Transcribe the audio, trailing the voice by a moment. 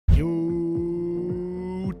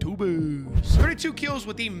boo-boos. 32 kills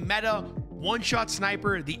with the meta one-shot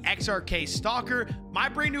sniper, the XRK Stalker. My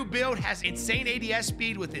brand new build has insane ADS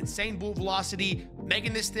speed with insane bullet velocity,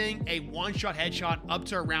 making this thing a one-shot headshot up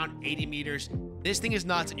to around 80 meters. This thing is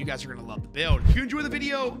nuts, and you guys are gonna love the build. If you enjoyed the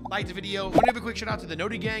video, like the video. I'm gonna give a quick shout out to the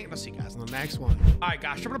Noti gang, and I'll see you guys on the next one. All right,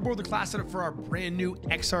 guys, jumping aboard the class setup for our brand new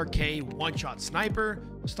XRK one-shot sniper.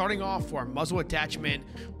 Starting off for our muzzle attachment,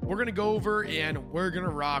 we're gonna go over and we're gonna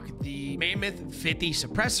rock the Mammoth 50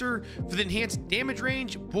 suppressor for the enhanced damage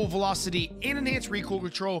range, bullet velocity, and enhanced recoil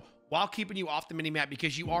control, while keeping you off the minimap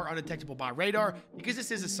because you are undetectable by radar, because this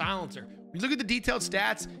is a silencer. When you look at the detailed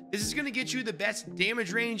stats, this is going to get you the best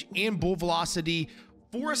damage range and bullet velocity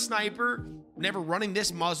for a sniper whenever running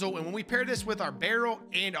this muzzle. And when we pair this with our barrel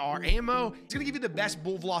and our ammo, it's going to give you the best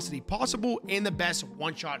bullet velocity possible and the best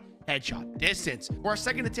one-shot headshot distance. For our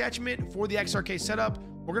second attachment for the XRK setup,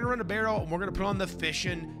 we're going to run a barrel and we're going to put on the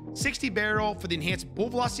Fission 60 barrel for the enhanced bullet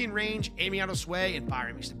velocity and range, aiming out of sway, and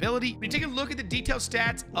firearm stability. When you take a look at the detailed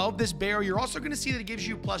stats of this barrel, you're also going to see that it gives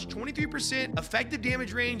you plus 23% effective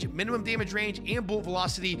damage range, minimum damage range, and bullet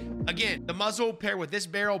velocity. Again, the muzzle paired with this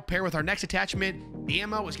barrel, paired with our next attachment, the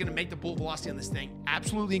ammo is going to make the bullet velocity on this thing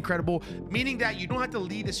absolutely incredible, meaning that you don't have to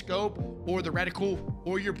lead the scope or the reticle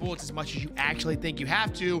or your bullets as much as you actually think you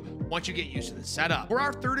have to once you get used to the setup. For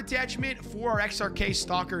our third attachment for our XRK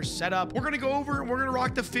Stalker setup, we're going to go over and we're going to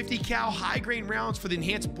rock the 50 cal high grain rounds for the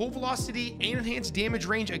enhanced bullet velocity and enhanced damage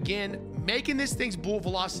range, again making this thing's bullet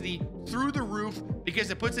velocity through the roof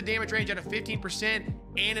because it puts the damage range at a 15%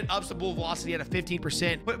 and it ups the bullet velocity at a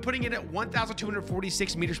 15%, putting it at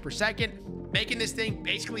 1,246 meters per second, making this thing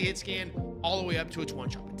basically hit scan all the way up to its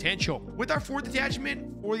one-shot potential. With our fourth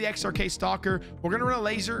attachment for the XRK Stalker, we're going to run a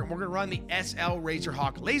laser and we're going to run the SL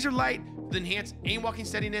Razorhawk Laser Light with enhanced aim walking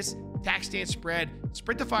steadiness, tack stance spread,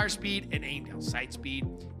 sprint to fire speed, and aim down sight speed.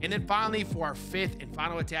 And then finally, for our fifth and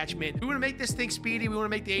final attachment, we want to make this thing speedy. We want to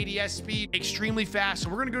make the ADS speed extremely fast. So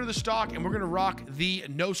we're going to go to the stock and we're going to rock the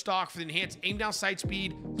no stock for the enhanced aim down sight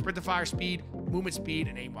speed, sprint to fire speed, movement speed,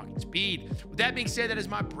 and aim walking speed. With that being said, that is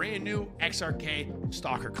my brand new XRK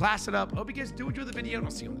Stalker class setup. Hope you guys do enjoy the video, and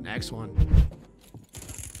I'll see you on the next one.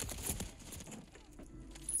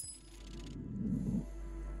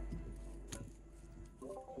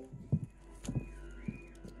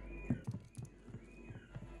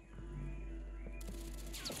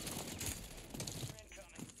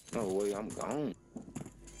 No way, I'm gone.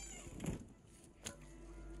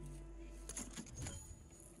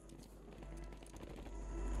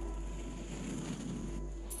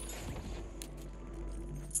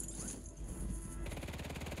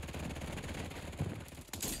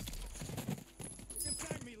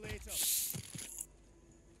 Tag me later.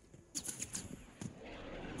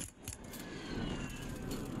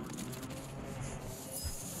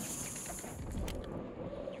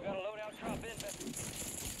 You got a loadout drop in, man.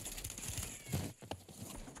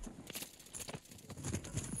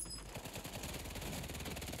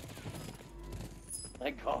 I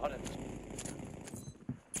got it.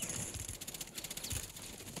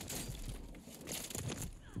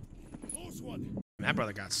 Close one. That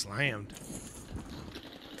brother got slammed.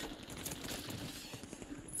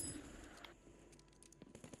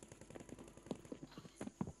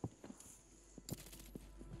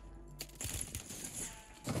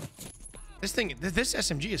 This thing, this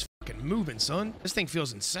SMG is fucking moving, son. This thing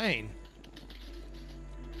feels insane.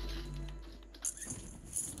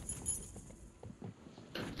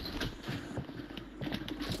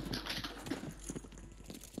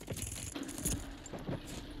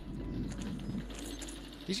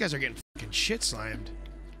 These guys are getting fucking shit slammed.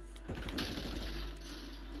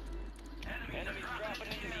 Enemies dropping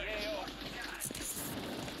into the AO.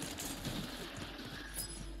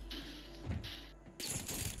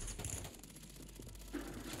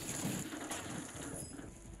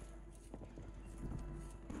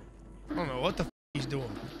 I don't know what the fuck he's doing.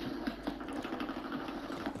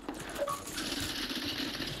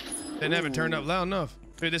 They never turned up loud enough.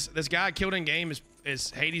 Dude, this guy killed in game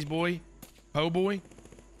is Hades boy, Po boy.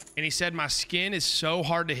 And he said, my skin is so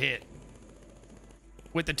hard to hit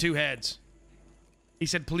with the two heads. He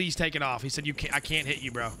said, please take it off. He said, I can't hit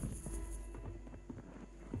you, bro.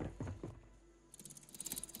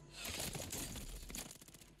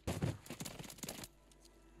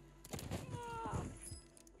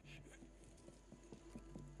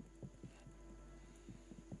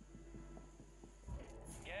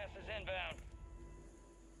 Gas is inbound.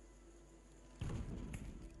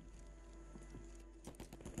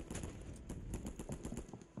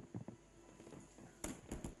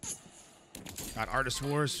 God, Artist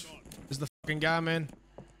Wars is the fucking guy, man.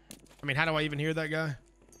 I mean, how do I even hear that guy?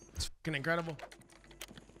 It's fucking incredible.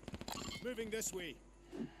 Moving this way.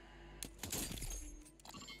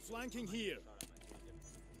 Flanking here.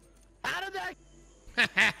 Out of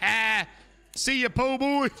that. See ya, po'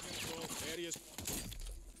 boy. Oh, areas.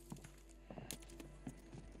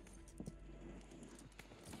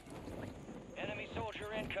 Enemy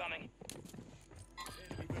soldier incoming.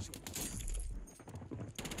 Enemy visual.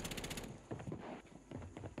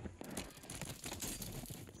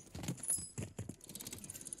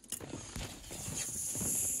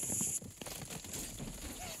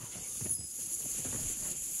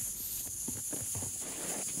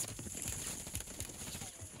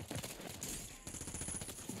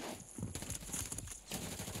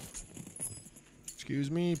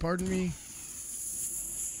 Excuse me, pardon me.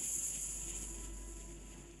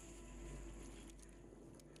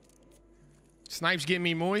 Snipes getting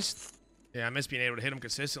me moist. Yeah, I miss being able to hit him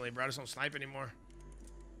consistently, bro. I just don't snipe anymore.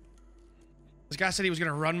 This guy said he was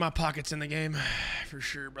gonna run my pockets in the game. For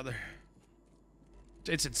sure, brother.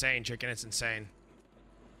 It's insane, chicken. It's insane.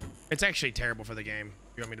 It's actually terrible for the game,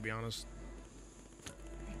 if you want me to be honest.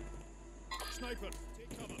 Sniper,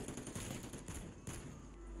 take cover.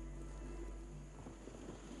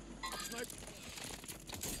 Sniper.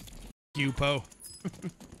 You, Po.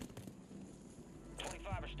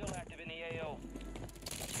 25 are still active in the AO.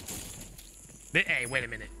 Hey, wait a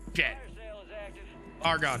minute. Jet. Fire sale is active.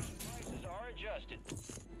 Argon. Prices are adjusted.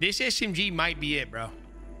 This SMG might be it, bro.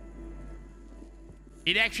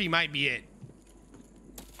 It actually might be it.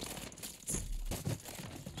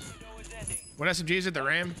 Window is ending. What SMG is it? The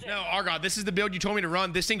Ram? No, Argon. This is the build you told me to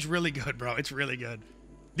run. This thing's really good, bro. It's really good.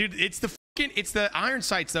 Dude, it's the iron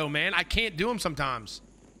sights, though, man. I can't do them sometimes.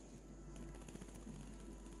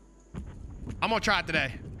 I'm gonna try it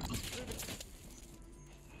today.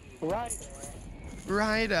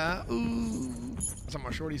 Ryda. Ooh. That's what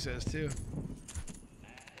my shorty says, too.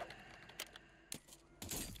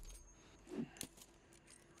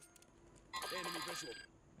 Enemy visual.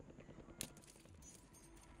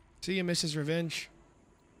 See you, Mrs. Revenge.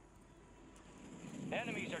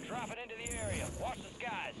 Enemies are dropping into the area. Watch the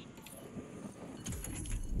skies.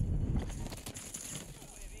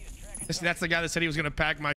 UAV is tracking That's the guy that said he was gonna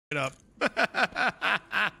pack my shit up.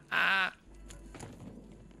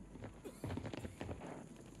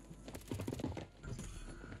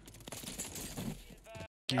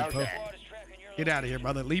 You, Po. squad is tracking your Get out of here,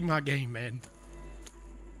 brother. Leave my game, man.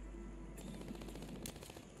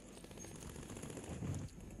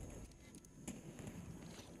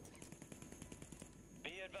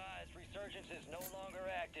 Be advised, resurgence is no longer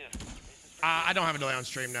active. This is I don't have a delay on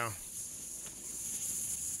stream now.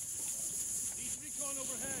 East recon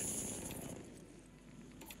overhead.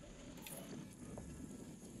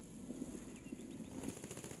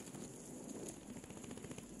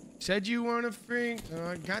 Said you weren't a freak, so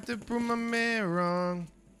I got to prove my man wrong.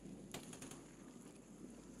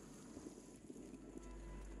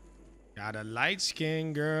 Got a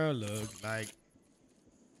light-skinned girl look like.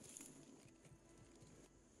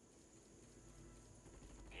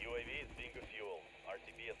 UAV is being refueled.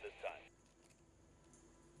 RTB at this time.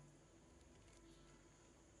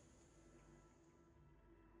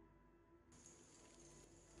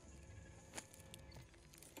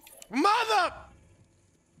 Mother!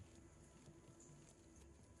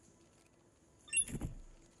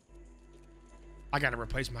 I gotta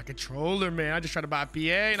replace my controller, man. I just tried to buy a PA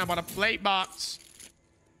and I bought a plate box.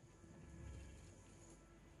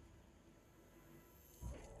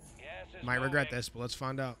 Gas is Might regret moving. this, but let's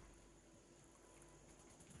find out.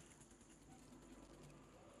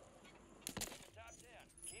 Top 10.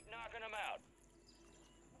 Keep knocking them out.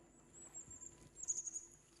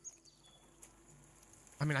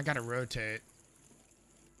 I mean, I gotta rotate.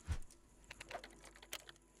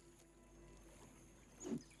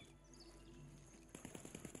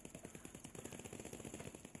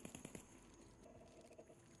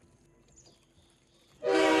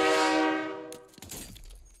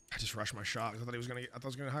 I just rushed my shot. I thought he was gonna. I thought I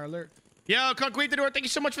was gonna higher alert. Yo, Conquer the door. Thank you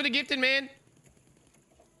so much for the gifted, man.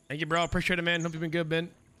 Thank you, bro. Appreciate it, man. Hope you've been good, Ben.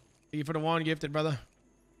 Thank you for the one gifted, brother.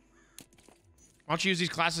 Why don't you use these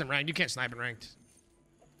classes in ranked? You can't snipe in ranked.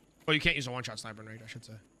 Well, you can't use a one-shot sniper in ranked, I should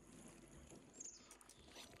say.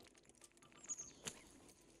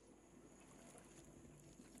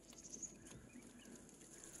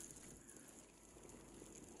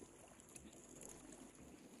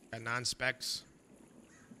 Got 9 specs.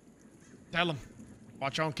 Tell him.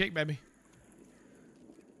 Watch on kick, baby.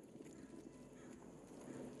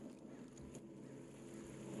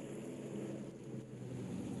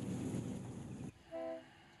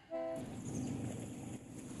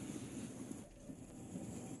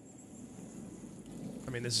 I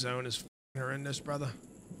mean, this zone is horrendous, brother.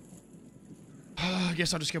 I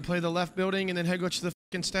guess I'll just go play the left building and then head go to the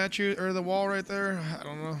fucking statue or the wall right there. I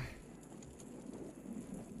don't know.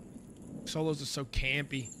 Solos is so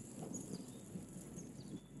campy.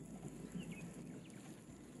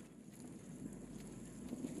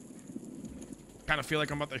 Kind of feel like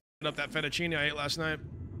I'm about to shit up that fettuccine I ate last night.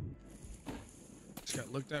 Just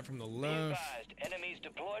got looked at from the Be left. advised, enemies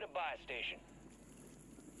deployed a buy station.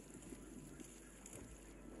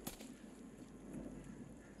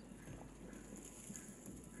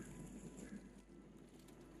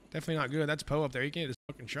 Definitely not good. That's Poe up there. He can't hit his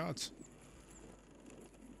fucking shots.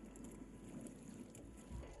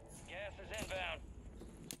 Gas is inbound.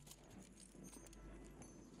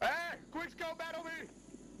 Hey, quick scope battle me.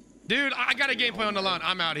 Dude, I got a game plan on the line.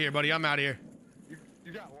 I'm out of here, buddy. I'm out of here.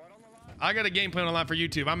 You got what on the line? I got a game plan on the line for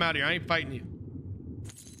YouTube. I'm out of here. I ain't fighting you.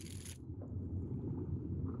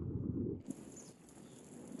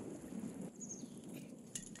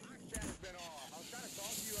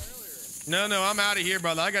 No, I'm out of here,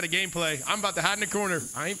 brother. I got a gameplay. I'm about to hide in the corner.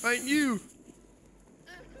 I ain't fighting you.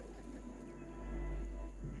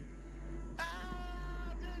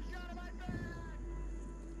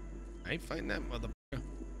 I ain't fighting that motherfucker.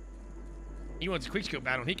 He wants a quickscope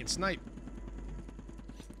battle and he can snipe.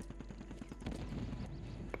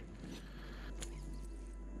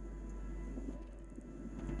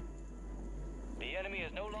 The enemy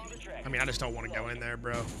is no longer tracked. I mean, I just don't want to go in there,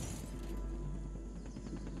 bro.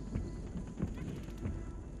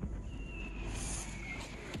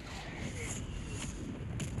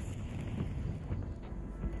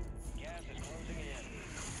 Gas is closing in.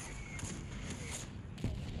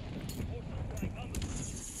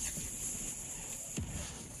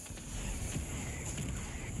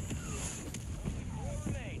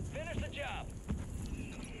 Remain. Finish the job.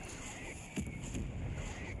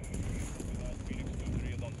 Phoenix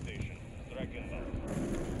 2-3 is on station. Strike inbound.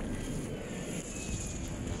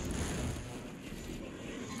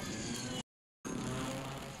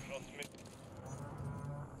 Transmit.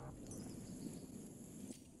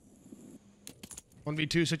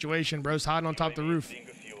 1v2 situation, bro's hiding on top of the roof.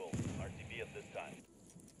 Single fuel. RTB at this time.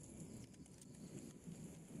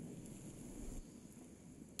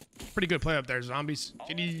 Pretty good play up there, zombies. All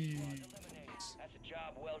GG. eliminated. That's a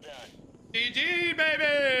job well done. GG,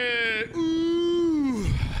 baby! Ooh!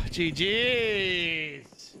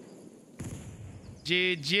 GG's.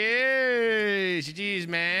 GG's. GG's,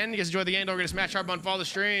 man. You guys enjoyed the game. Don't forget to smash our button, follow the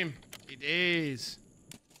stream. GG's.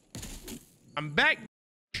 I'm back.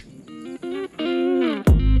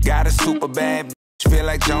 Got a super bad bitch, feel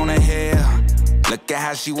like Jonah Hill. Look at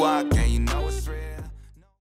how she walk, and you know it's real.